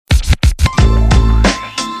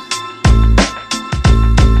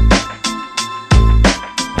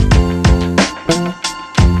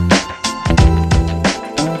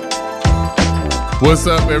What's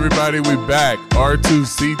up, everybody? We back.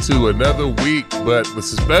 R2C2, another week, but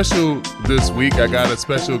it's special this week. I got a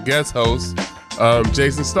special guest host,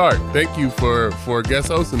 Jason Stark. Thank you for guest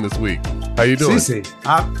hosting this week. How you doing? Cece,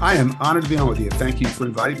 I am honored to be on with you. Thank you for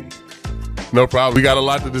inviting me. No problem. We got a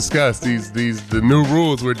lot to discuss. The new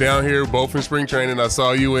rules. We're down here both in spring training. I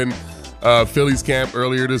saw you in Phillies camp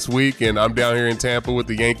earlier this week, and I'm down here in Tampa with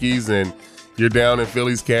the Yankees, and you're down in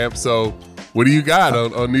Phillies camp. So what do you got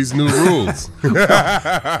on these new rules? Well,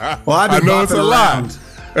 I know it's a lot.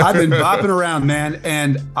 I've been bopping around, man.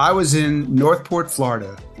 And I was in Northport,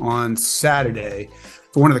 Florida on Saturday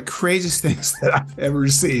for one of the craziest things that I've ever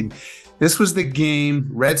seen. This was the game,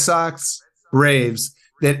 Red Sox, Braves,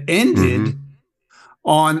 that ended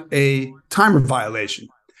on a timer violation.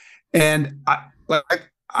 And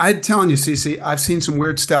I'm telling you, Cece, I've seen some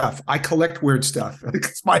weird stuff. I collect weird stuff.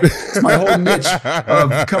 It's my whole niche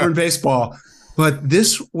of covering baseball. But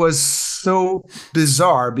this was so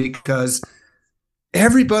bizarre because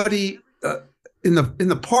everybody in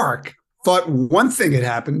the park thought one thing had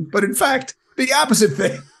happened, but in fact, the opposite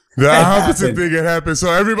thing. Thing had happened. So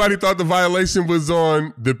everybody thought the violation was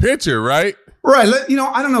on the pitcher, right? Right.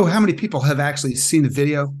 I don't know how many people have actually seen the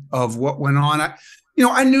video of what went on.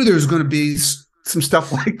 I knew there was going to be some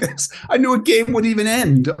stuff like this. I knew a game would even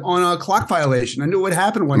end on a clock violation. I knew what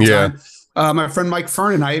happened one time. My friend Mike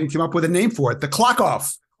Fern and I even came up with a name for it, the clock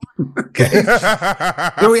off. Okay.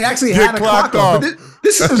 So we actually had a clock off. But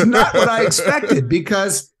this is not what I expected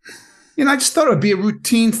because, I just thought it would be a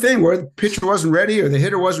routine thing where the pitcher wasn't ready or the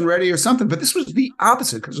hitter wasn't ready or something. But this was the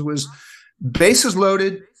opposite because it was bases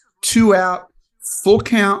loaded, 2 out, full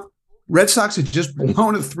count. Red Sox had just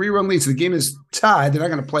blown a 3-run lead. So the game is tied. They're not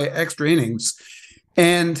going to play extra innings.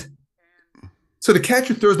 And so the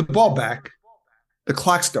catcher throws the ball back. The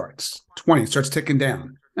clock starts. 20 starts ticking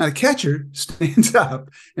down. Now the catcher stands up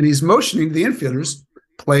and he's motioning the infielders,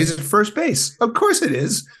 plays at first base. Of course it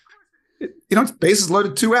is. Bases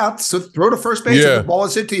loaded, 2 outs. So throw to first base and the ball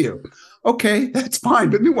is hit to you. Okay, that's fine.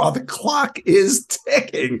 But meanwhile, the clock is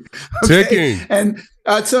ticking. Okay? Ticking. And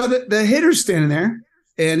so the hitter's standing there.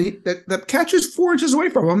 And the catcher's 4 inches away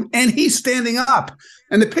from him, and he's standing up.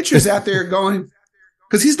 And the pitcher's out there going,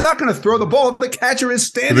 because he's not going to throw the ball. The catcher is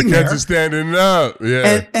standing there. The catcher's standing up,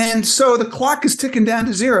 yeah. And so the clock is ticking down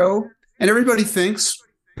to 0, and everybody thinks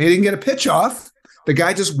he didn't get a pitch off. The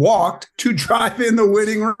guy just walked to drive in the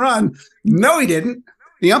winning run. No, he didn't.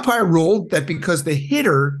 The umpire ruled that because the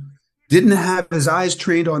hitter didn't have his eyes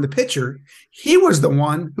trained on the pitcher, he was the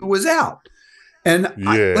one who was out. And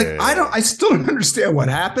I still don't understand what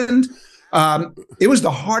happened. It was the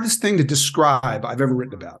hardest thing to describe I've ever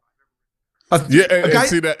written about. See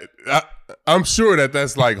that I'm sure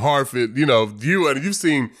that's like hard for you've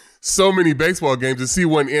seen so many baseball games to see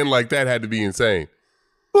one end like that had to be insane.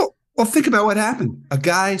 Well, think about what happened. A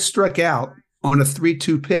guy struck out on a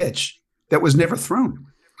 3-2 pitch that was never thrown.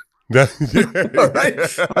 Right?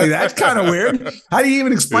 That's kind of weird. How do you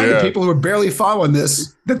even explain to people who are barely following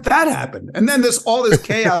this that happened? And then all this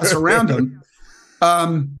chaos around him.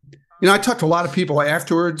 I talked to a lot of people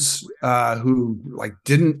afterwards who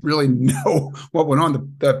didn't really know what went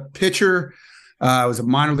on. The pitcher was a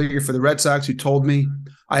minor leaguer for the Red Sox who told me,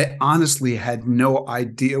 I honestly had no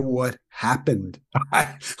idea what happened.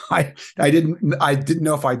 I didn't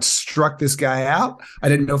know if I'd struck this guy out. I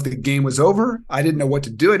didn't know if the game was over. I didn't know what to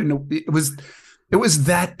do. I didn't know it was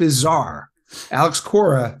that bizarre. Alex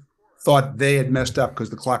Cora thought they had messed up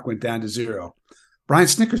because the clock went down to 0. Brian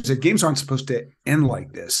Snickers said games aren't supposed to end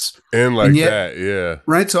like this.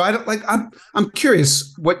 Right. So I'm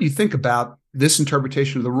curious what you think about this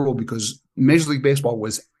interpretation of the rule, because Major League Baseball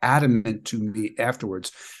was adamant to me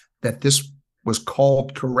afterwards that this was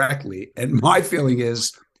called correctly. And my feeling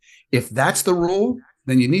is, if that's the rule,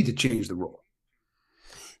 then you need to change the rule.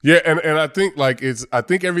 Yeah, and I think I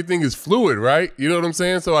think everything is fluid, right? You know what I'm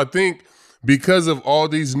saying? So I think because of all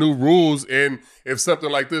these new rules, and if something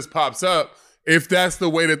like this pops up, if that's the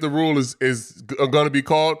way that the rule is going to be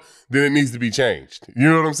called, then it needs to be changed. You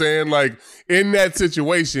know what I'm saying? Like in that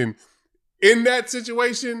situation,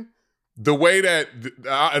 the way that,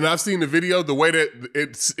 and I've seen the video, the way that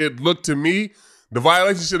it looked to me, the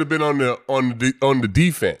violation should have been on the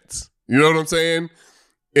defense. You know what I'm saying?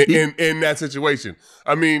 In that situation,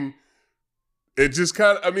 I mean, it just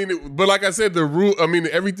kind of, but like I said, the rule,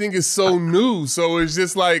 everything is so new, so it's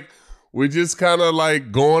just like we're just kind of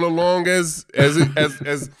like going along as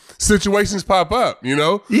situations pop up,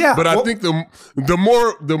 Yeah. But I think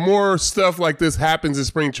the more stuff like this happens in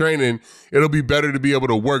spring training, it'll be better to be able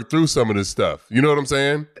to work through some of this stuff. You know what I'm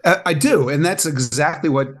saying? I do, and that's exactly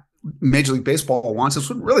what Major League Baseball wants.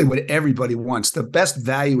 It's really what everybody wants. The best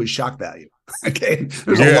value is shock value. Okay,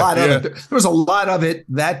 there's a lot of it. There was a lot of it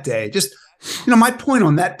that day. Just, my point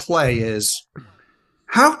on that play is,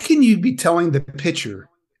 how can you be telling the pitcher,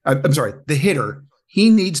 the hitter, he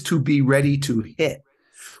needs to be ready to hit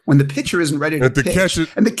when the pitcher isn't ready to pitch,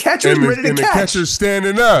 and the catcher isn't ready to catch? And the catcher's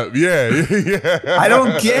standing up. Yeah. I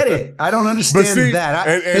don't get it. I don't understand that.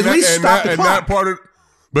 At least stop the clock.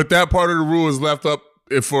 That part of the rule is left up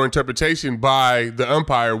for interpretation by the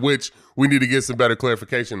umpire, which we need to get some better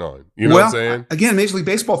clarification on. You know what I'm saying? Again, Major League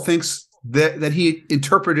Baseball thinks that he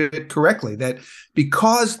interpreted it correctly, that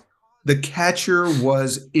because the catcher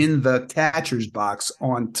was in the catcher's box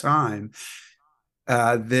on time,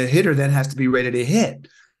 the hitter then has to be ready to hit.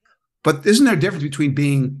 But isn't there a difference between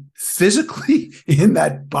being physically in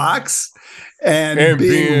that box and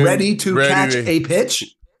being ready to catch a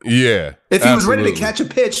pitch? Yeah. If he was ready to catch a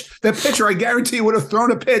pitch, the pitcher, I guarantee, would have thrown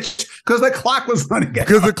a pitch because the clock was running out.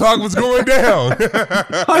 Because the clock was going down.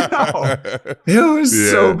 I know. It was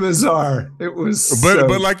so bizarre. It was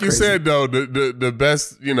but like crazy. You said, though, the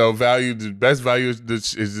best, value, the best value is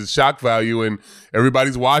the shock value, and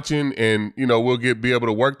everybody's watching, and, we'll be able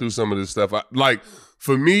to work through some of this stuff. Like,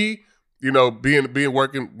 for me, being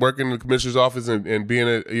working in the commissioner's office and being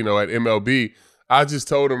at MLB, I just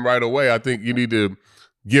told him right away, I think you need to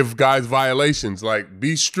give guys violations, like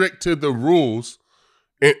be strict to the rules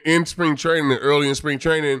in spring training and early in spring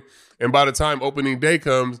training, and by the time opening day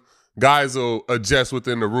comes, guys will adjust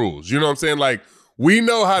within the rules. You know what I'm saying? Like, we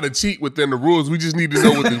know how to cheat within the rules. We just need to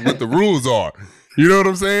know what the rules are. You know what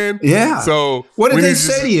I'm saying? Yeah. So what did they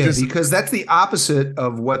say to you? Because that's the opposite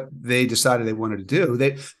of what they decided they wanted to do.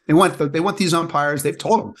 They want these umpires. They've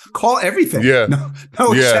told them, call everything. Yeah.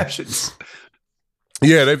 No exceptions.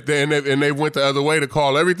 Yeah, they went the other way to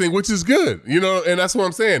call everything, which is good, and that's what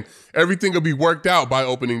I'm saying. Everything will be worked out by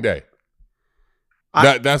opening day.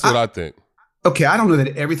 That's what I think. Okay, I don't know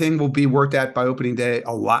that everything will be worked out by opening day.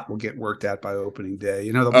 A lot will get worked out by opening day.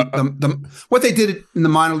 What they did in the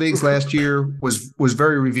minor leagues last year was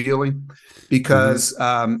very revealing, because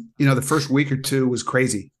the first week or two was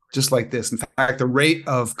crazy, just like this. In fact, the rate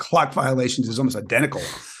of clock violations is almost identical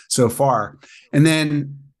so far, and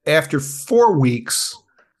then after 4 weeks,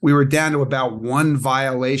 we were down to about one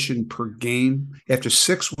violation per game. After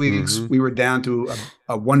 6 weeks, we were down to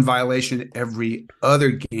a one violation every other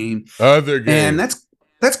game. And that's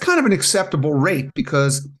kind of an acceptable rate,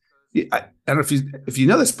 because I don't know if you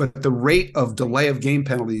know this, but the rate of delay of game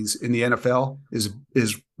penalties in the NFL is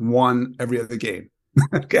one every other game.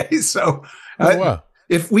 Okay, so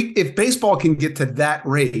if baseball can get to that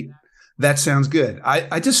rate, that sounds good.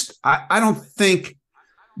 I don't think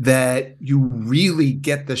that you really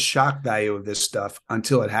get the shock value of this stuff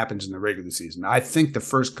until it happens in the regular season. I think the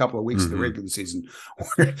first couple of weeks of the regular season,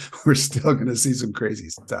 we're still going to see some crazy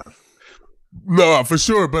stuff. No, for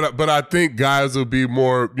sure. But I think guys will be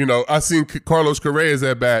more, I seen Carlos Correa's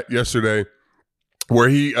at bat yesterday where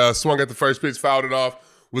he swung at the first pitch, fouled it off,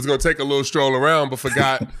 was going to take a little stroll around, but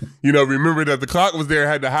forgot, remembered that the clock was there,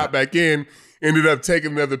 had to hop back in, ended up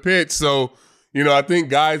taking another pitch. So, I think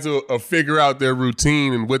guys will figure out their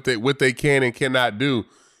routine and what they can and cannot do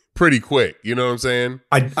pretty quick. You know what I'm saying?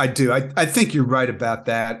 I do. I think you're right about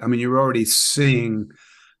that. I mean, you're already seeing,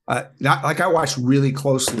 I watched really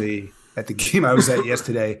closely at the game I was at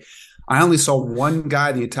yesterday. I only saw one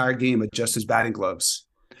guy the entire game adjust his batting gloves.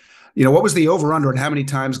 What was the over-under on how many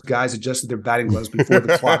times guys adjusted their batting gloves before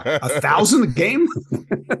the clock? 1,000 a game?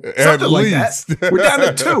 At least. Like that. We're down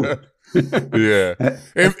to 2. Yeah.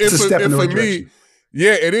 And for me,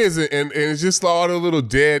 yeah, it is. And it's just all the little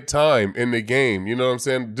dead time in the game. You know what I'm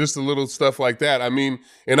saying? Just a little stuff like that. I mean,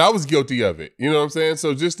 and I was guilty of it. You know what I'm saying?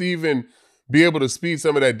 So just to even be able to speed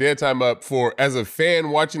some of that dead time up for, as a fan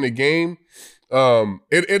watching the game,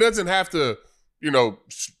 it doesn't have to,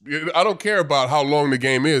 I don't care about how long the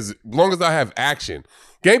game is, as long as I have action.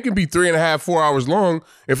 Game can be 3.5, 4 hours long.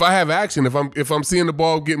 If I have action, if I'm seeing the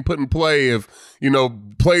ball getting put in play, if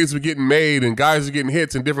plays are getting made and guys are getting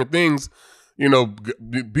hits and different things,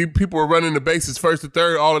 people are running the bases first to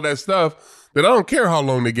third, all of that stuff, then I don't care how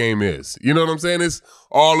long the game is. You know what I'm saying? It's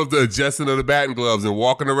all of the adjusting of the batting gloves and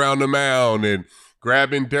walking around the mound and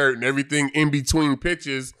grabbing dirt and everything in between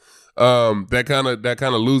pitches. That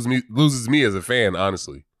kind of loses me as a fan,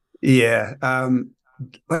 honestly. Yeah,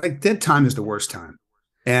 dead time is the worst time.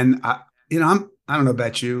 And I don't know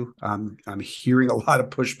about you. I'm hearing a lot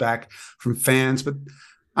of pushback from fans, but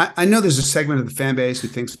I know there's a segment of the fan base who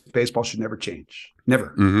thinks baseball should never change.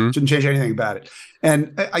 Never. Shouldn't change anything about it.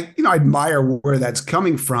 And I admire where that's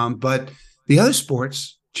coming from, but the other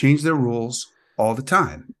sports change their rules all the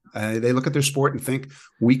time. They look at their sport and think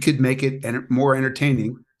we could make it more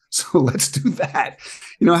entertaining So let's do that.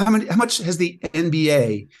 How much has the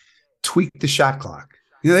NBA tweaked the shot clock?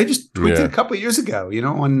 They just tweaked it a couple of years ago,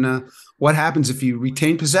 on what happens if you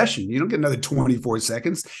retain possession. You don't get another 24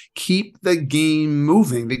 seconds. Keep the game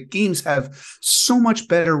moving. The games have so much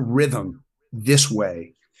better rhythm this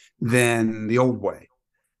way than the old way.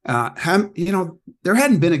 There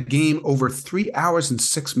hadn't been a game over 3 hours and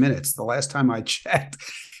 6 minutes the last time I checked.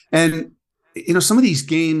 And, some of these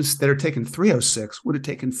games that are taking 3:06 would have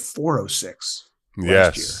taken 4:06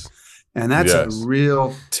 last year. And that's a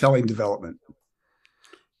real telling development.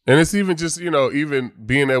 And it's even just, even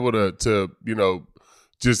being able to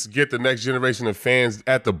just get the next generation of fans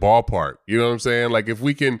at the ballpark. You know what I'm saying? Like, if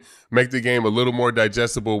we can make the game a little more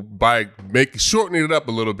digestible by shortening it up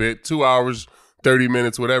a little bit, 2 hours, 30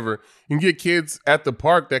 minutes, whatever, and get kids at the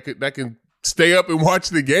park that can stay up and watch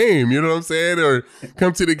the game. You know what I'm saying? Or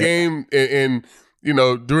come to the game and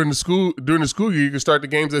during the school year, you can start the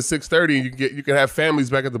games at 6:30, and you can have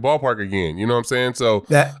families back at the ballpark again. You know what I'm saying? So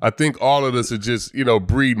I think all of this would just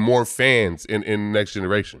breed more fans in the next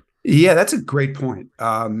generation. Yeah, that's a great point.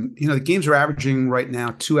 The games are averaging right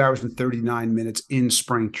now 2 hours and 39 minutes in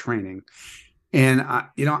spring training, and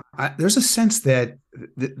there's a sense that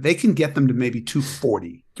they can get them to maybe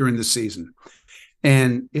 2:40 during the season.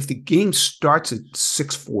 And if the game starts at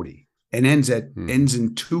 6:40 and ends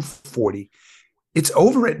in 2:40, it's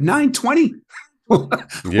over at 9:20.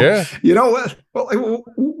 Yeah. You know what? Well,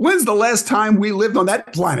 when's the last time we lived on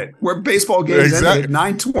that planet where baseball games ended at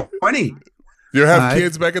 9:20? You'll have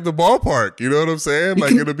kids back at the ballpark. You know what I'm saying?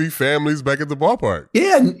 It'll be families back at the ballpark.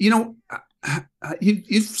 Yeah. And,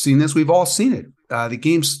 you've seen this. We've all seen it. The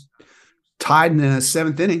game's tied in the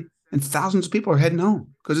seventh inning, and thousands of people are heading home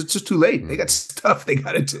because it's just too late. They got stuff they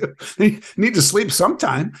got to do. They need to sleep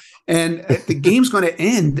sometime. And if the game's going to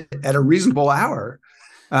end at a reasonable hour,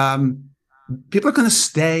 people are going to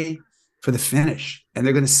stay for the finish, and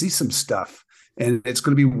they're going to see some stuff, and it's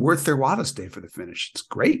going to be worth their while to stay for the finish. It's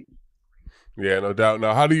great. Yeah, no doubt.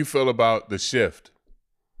 Now, how do you feel about the shift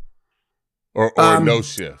or no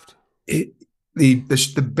shift?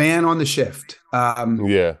 The ban on the shift.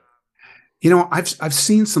 Yeah. I've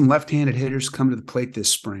seen some left-handed hitters come to the plate this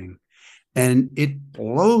spring, and it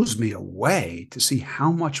blows me away to see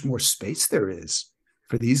how much more space there is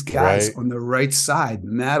for these guys on the right side.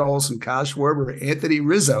 Matt Olson, Kyle Schwarber, Anthony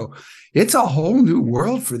Rizzo. It's a whole new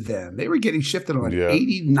world for them. They were getting shifted on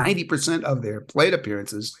 80, 90% of their plate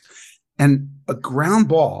appearances, and a ground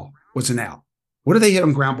ball was an out. What do they hit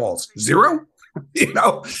on ground balls? 0?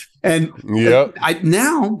 And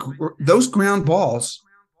now those ground balls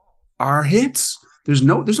are hits. There's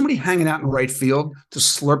nobody hanging out in right field to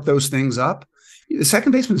slurp those things up. The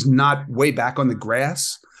second baseman's not way back on the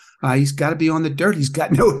grass. He's got to be on the dirt. He's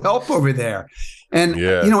got no help over there. And,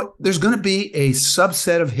 there's going to be a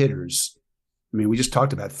subset of hitters. I mean, we just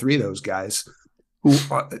talked about 3 of those guys who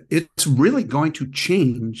it's really going to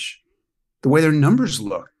change the way their numbers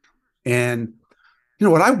look. And,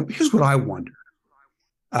 here's what I wonder.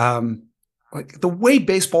 The way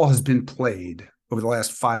baseball has been played over the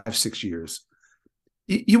last 5-6 years,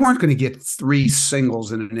 you aren't going to get 3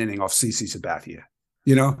 singles in an inning off CC Sabathia.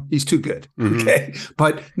 He's too good. Mm-hmm. Okay.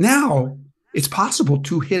 But now it's possible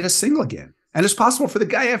to hit a single again. And it's possible for the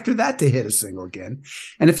guy after that to hit a single again.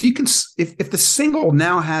 And if the single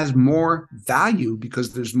now has more value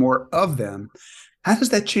because there's more of them, how does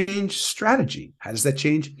that change strategy? How does that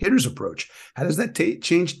change hitters' approach? How does that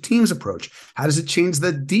change teams' approach? How does it change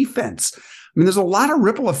the defense? I mean, there's a lot of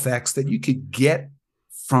ripple effects that you could get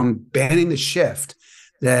from banning the shift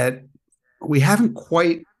that we haven't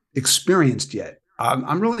quite experienced yet.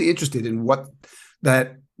 I'm really interested in what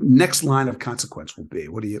that next line of consequence will be.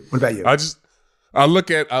 What about you? I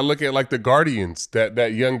look at like the Guardians,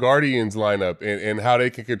 that young Guardians lineup, and how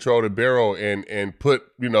they can control the barrel and put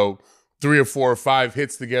 3 or 4 or 5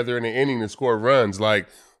 hits together in an inning and score runs. Like,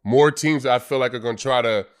 more teams I feel like are going to try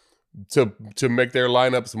to make their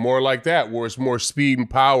lineups more like that, where it's more speed and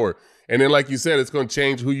power. And then, like you said, it's going to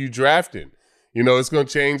change who you drafting. It's going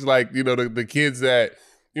to change, like, the kids that,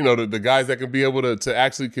 the guys that can be able to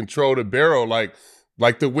actually control the barrel, like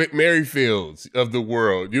the Whit Merrifields of the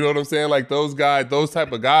world. You know what I'm saying? Like, those guys, those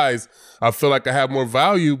type of guys, I feel like I have more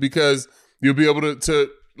value because you'll be able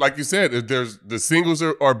to like you said, there's the singles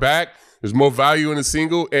are back. There's more value in a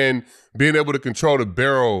single, and being able to control the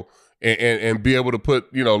barrel and be able to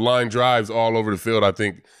put, line drives all over the field, I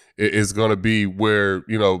think is going to be where,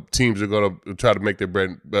 teams are going to try to make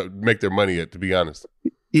their money at, to be honest.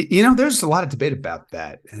 There's a lot of debate about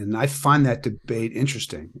that. And I find that debate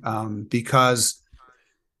interesting because,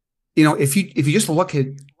 if you just look at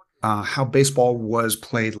how baseball was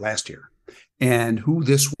played last year, and who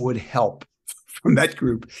this would help from that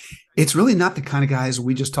group, it's really not the kind of guys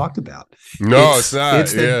we just talked about. No, it's not.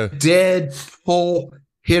 It's the dead pull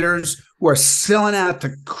hitters who are selling out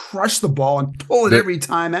to crush the ball and pull it every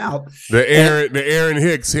time out. The Aaron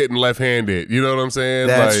Hicks hitting left-handed. You know what I'm saying?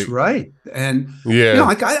 That's right. And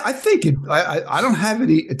I think I don't have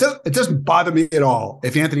any. It doesn't bother me at all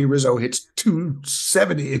if Anthony Rizzo hits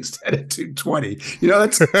 270 instead of 220.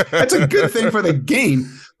 That's a good thing for the game.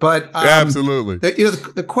 But absolutely,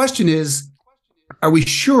 the question is, are we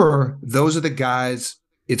sure those are the guys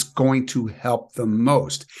it's going to help the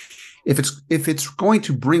most? If it's going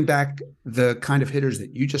to bring back the kind of hitters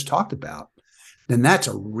that you just talked about, then that's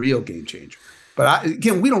a real game changer. But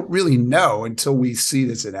again, we don't really know until we see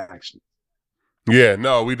this in action. Yeah,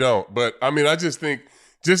 no, we don't. But I mean, I just think,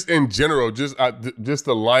 just in general, just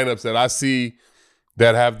the lineups that I see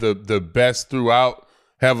that have the best throughout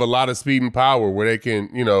have a lot of speed and power, where they can,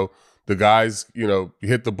 the guys,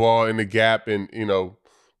 hit the ball in the gap and,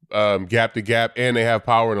 gap to gap, and they have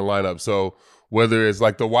power in the lineup. So whether it's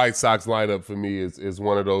like the White Sox lineup for me is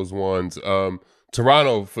one of those ones.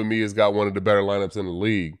 Toronto for me has got one of the better lineups in the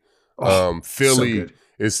league. Philly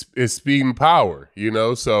is speed and power,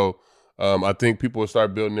 So I think people will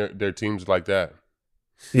start building their teams like that.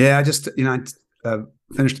 Yeah, I just I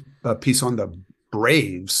finished a piece on the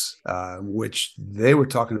Braves, which they were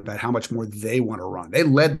talking about how much more they want to run. They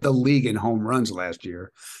led the league in home runs last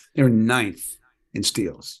year. They were 9th in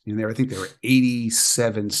steals. I think they were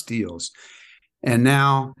 87 steals. And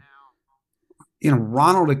now,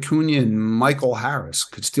 Ronald Acuna and Michael Harris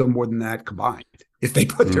could steal more than that combined if they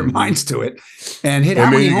put their minds to it and hit how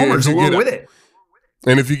many homers along with it.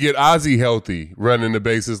 And if you get Ozzie healthy, running the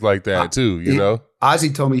bases like that too, Ozzie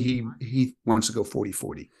told me he wants to go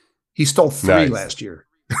 40-40. He stole 3 last year.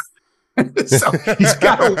 So he's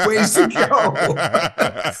got a ways to go.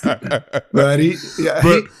 But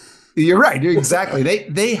you're right. Exactly.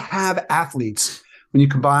 They have athletes. When you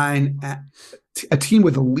combine a team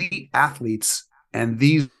with elite athletes and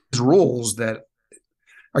these rules that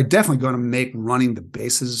are definitely going to make running the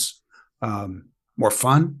bases more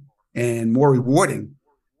fun and more rewarding,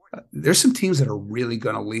 there's some teams that are really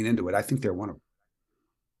going to lean into it. I think they're one of them.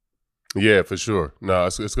 Yeah, for sure. No,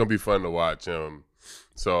 it's going to be fun to watch.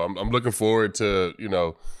 So I'm looking forward to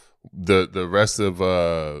the rest of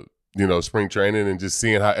spring training and just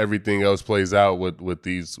seeing how everything else plays out with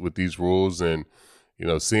these rules, and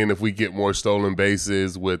seeing if we get more stolen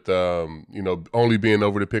bases with only being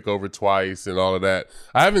over to pick over twice and all of that.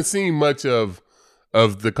 I haven't seen much of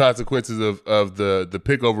the consequences of the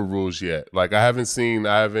pick over rules yet. Like I haven't seen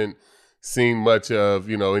much of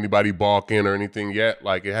anybody balking or anything yet.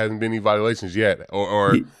 Like it hasn't been any violations yet,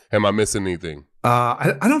 or am I missing anything?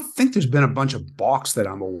 I don't think there's been a bunch of balks that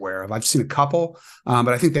I'm aware of. I've seen a couple, but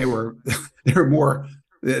I think they were more.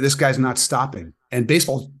 This guy's not stopping, and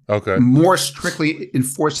baseball's more strictly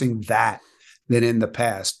enforcing that than in the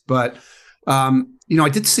past. But I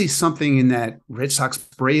did see something in that Red Sox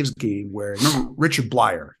Braves game where remember Richard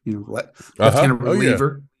Blyer, left-handed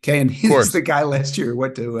reliever. Okay, and he's the guy last year who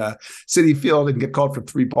went to Citi Field and get called for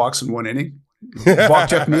 3 balks in 1 inning.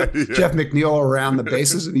 Balked Jeff McNeil around the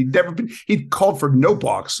bases, and he'd called for no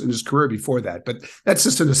balks in his career before that. But that's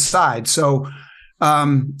just an aside. So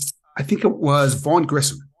I think it was Vaughn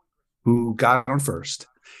Grissom who got on first,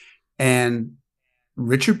 and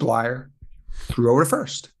Richard Blyer threw over to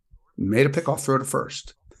first, made a pickoff throw to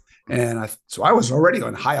first. And I was already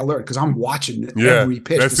on high alert because I'm watching every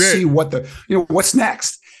pitch to see what's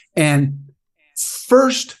next. And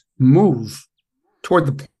first move toward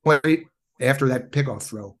the plate after that pickoff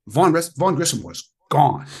throw, Vaughn Grissom was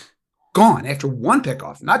gone after 1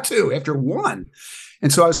 pickoff, not 2, after 1.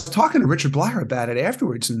 And so I was talking to Richard Blyer about it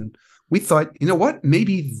afterwards, and we thought, what,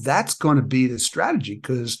 maybe that's going to be the strategy,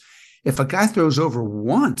 because if a guy throws over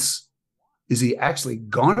once, is he actually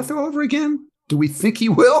going to throw over again? Do we think he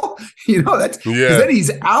will? Because then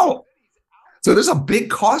he's out. So there's a big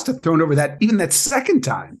cost of throwing over even that second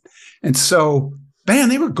time. And so, bam,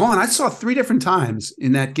 they were gone. I saw 3 different times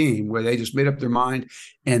in that game where they just made up their mind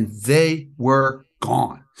and they were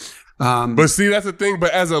gone. But see, that's the thing.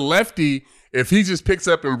 But as a lefty, if he just picks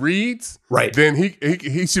up and reads, right, then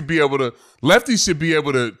he should be able to. Lefties should be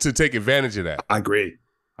able to take advantage of that. I agree.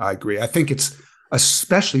 I think it's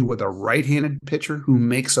especially with a right-handed pitcher who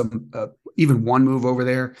makes even one move over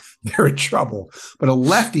there, they're in trouble. But a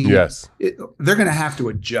lefty, they're going to have to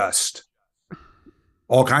adjust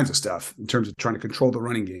all kinds of stuff in terms of trying to control the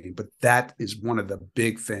running game. But that is one of the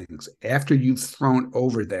big things. After you've thrown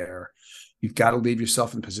over there, you've got to leave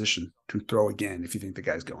yourself in position to throw again if you think the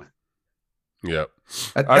guy's going. Yep.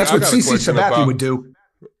 That's what CC Sabathia would do.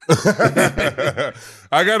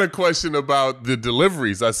 I got a question about the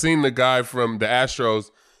deliveries. I seen the guy from the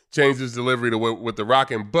Astros change his delivery to with the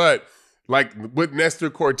Rockin', but like what Nestor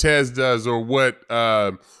Cortez does or what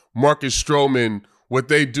Marcus Stroman, what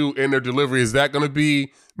they do in their delivery, is that going to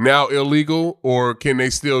be now illegal, or can they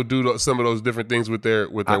still do some of those different things with their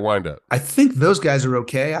windup? I think those guys are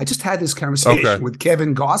okay. I just had this conversation with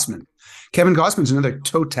Kevin Gossman. Kevin Gossman's another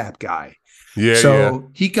toe tap guy. So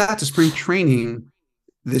he got to spring training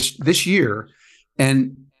this year,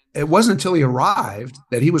 and it wasn't until he arrived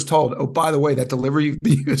that he was told, "Oh, by the way, that delivery you've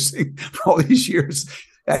been using for all these years,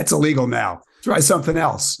 that's illegal now. Try something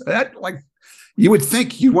else." That, like, you would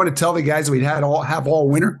think you'd want to tell the guys that we'd have all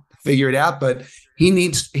winter to figure it out, but he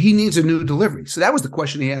needs a new delivery. So that was the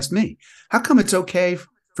question he asked me: how come it's okay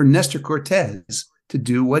for Nestor Cortez to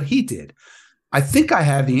do what he did? I think I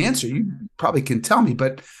have the answer. You probably can tell me,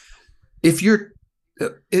 but if you're,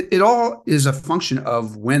 it all is a function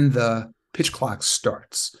of when the pitch clock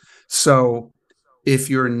starts. So if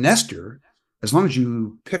you're Nestor, as long as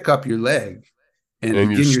you pick up your leg and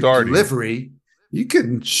begin your delivery, you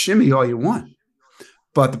can shimmy all you want.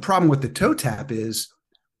 But the problem with the toe tap is,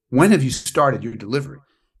 when have you started your delivery?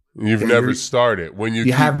 You've never started. When you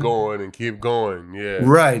keep going and keep going, yeah.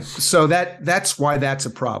 Right. So that's why that's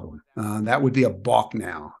a problem. That would be a balk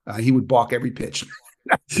now. He would balk every pitch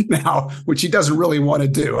now, which he doesn't really want to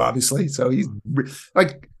do, obviously. So he's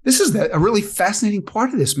like, this is a really fascinating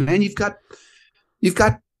part of this, man. You've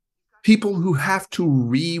got people who have to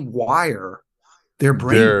rewire their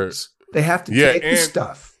brains. They have to take the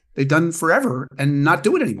stuff they've done forever and not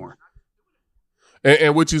do it anymore.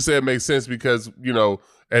 And what you said makes sense because, you know,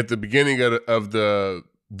 at the beginning of the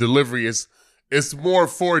delivery, it's more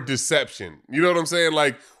for deception. You know what I'm saying?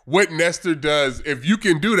 Like what Nestor does, if you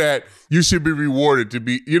can do that, you should be rewarded to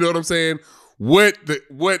be, you know what I'm saying? What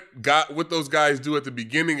those guys do at the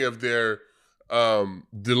beginning of their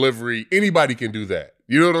delivery, anybody can do that.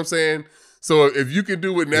 You know what I'm saying? So if you can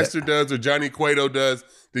do what Nestor does or Johnny Cueto does,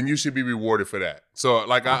 then you should be rewarded for that. So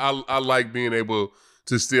like I like being able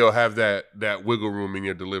to still have that wiggle room in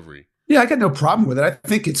your delivery. Yeah, I got no problem with it. I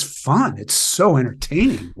think it's fun. It's so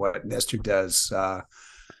entertaining what Nestor does. I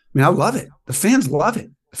mean, I love it. The fans love it.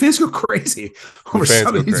 The fans go crazy over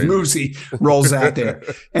some of these moves he rolls out there.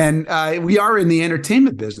 And we are in the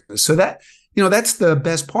entertainment business. So that, you know, that's the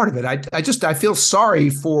best part of it. I feel sorry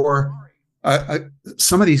for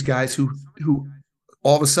some of these guys who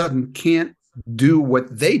all of a sudden can't do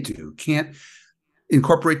what they do, can't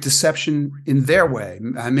incorporate deception in their way.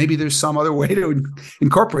 Maybe there's some other way to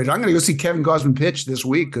incorporate it. I'm going to go see Kevin Gausman pitch this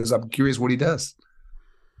week because I'm curious what he does.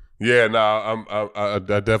 Yeah, no, I'm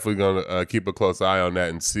definitely going to keep a close eye on that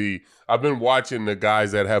and see. I've been watching the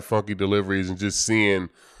guys that have funky deliveries and just seeing,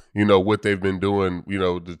 you know, what they've been doing, you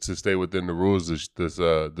know, to stay within the rules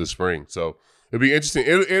this spring. So it'd be interesting.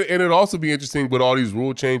 And it'd also be interesting with all these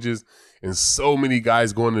rule changes and so many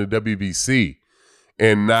guys going to the WBC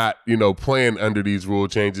and not, you know, playing under these rule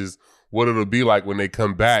changes, what it'll be like when they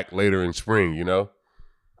come back later in spring, you know?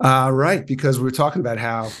 Right, because we're talking about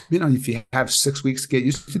how, you know, if you have 6 weeks to get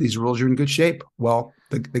used to these rules, you're in good shape. Well,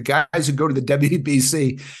 the guys who go to the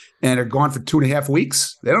WBC and are gone for 2.5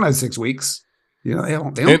 weeks, they don't have 6 weeks. You know,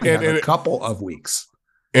 they don't have a couple of weeks.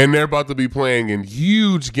 And they're about to be playing in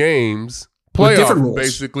huge games, playoff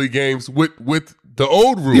basically games with the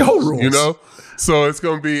old rules. The old rules. You know? So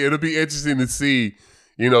it'll be interesting to see,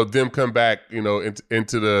 you know, them come back, you know,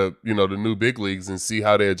 into the, you know, the new big leagues and see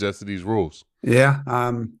how they adjust to these rules. Yeah.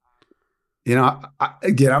 You know,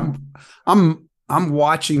 I'm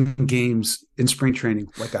watching games in spring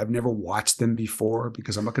training like I've never watched them before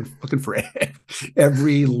because I'm looking for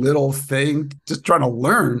every little thing, just trying to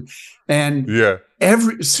learn. And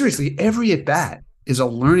every at bat is a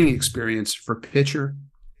learning experience for pitcher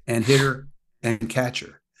and hitter and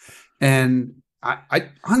catcher. And I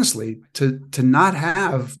honestly, to not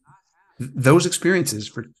have those experiences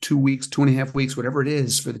for 2 weeks, 2.5 weeks, whatever it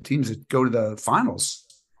is for the teams that go to the finals,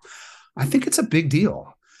 I think it's a big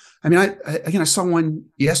deal. I mean, I saw one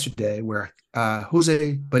yesterday where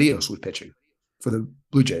Jose Barrios was pitching for the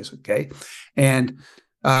Blue Jays, okay? And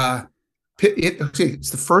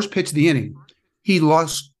it's the first pitch of the inning. He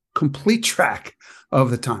lost complete track of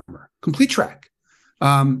the timer, complete track.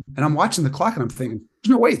 And I'm watching the clock and I'm thinking,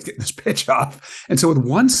 there's no way he's getting this pitch off. And so with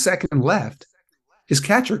 1 second left, his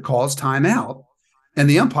catcher calls timeout, and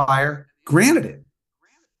the umpire granted it.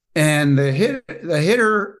 And the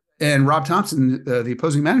hitter and Rob Thompson, the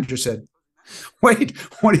opposing manager, said, "Wait,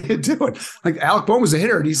 what are you doing?" Like Alec Bohm was the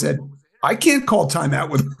hitter, and he said, "I can't call timeout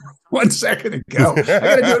with 1 second to go. I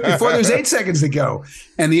got to do it before there's 8 seconds to go."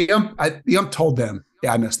 And the ump told them,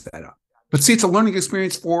 "Yeah, I messed that up. But see, it's a learning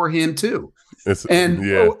experience for him too.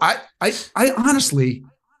 I honestly,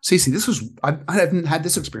 Cece, I haven't had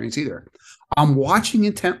this experience either. I'm watching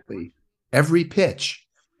intently every pitch,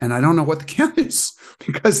 and I don't know what the count is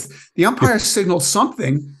because the umpire signaled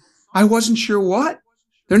something. I wasn't sure what.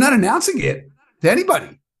 They're not announcing it to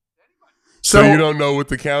anybody. So you don't know what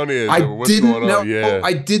the count is or what's going on? Yeah.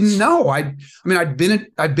 I didn't know. I mean, I've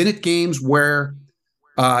been at games where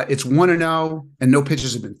it's 1-0 and no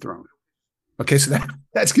pitches have been thrown. Okay, so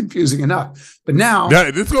that's confusing enough. But now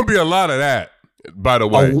there's going to be a lot of that. By the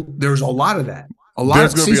way, there's a lot of that.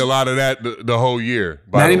 There's going to be a lot of that the whole year.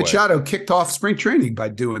 Manny Machado kicked off spring training by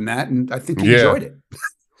doing that, and I think he enjoyed it.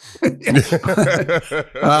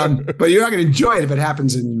 But you're not going to enjoy it if it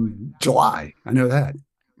happens in July. I know that.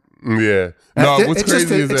 Yeah. No, what's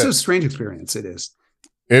crazy is it's a strange experience. It is.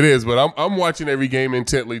 It is, but I'm watching every game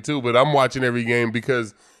intently too. But I'm watching every game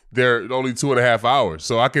because they're only 2.5 hours,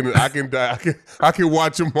 so I can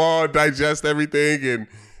watch them all, digest everything,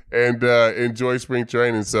 and enjoy spring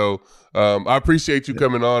training. So I appreciate you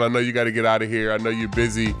coming on. I know you got to get out of here. I know you're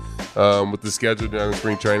busy with the schedule during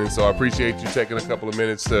spring training. So I appreciate you taking a couple of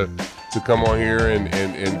minutes to come on here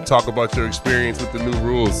and talk about your experience with the new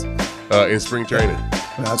rules in spring training.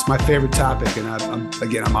 Well, that's my favorite topic, and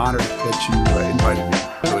I'm honored that you invited me.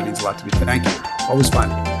 It really means a lot to me. Thank you. Always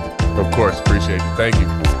fun. Of course, appreciate it. Thank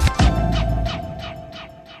you.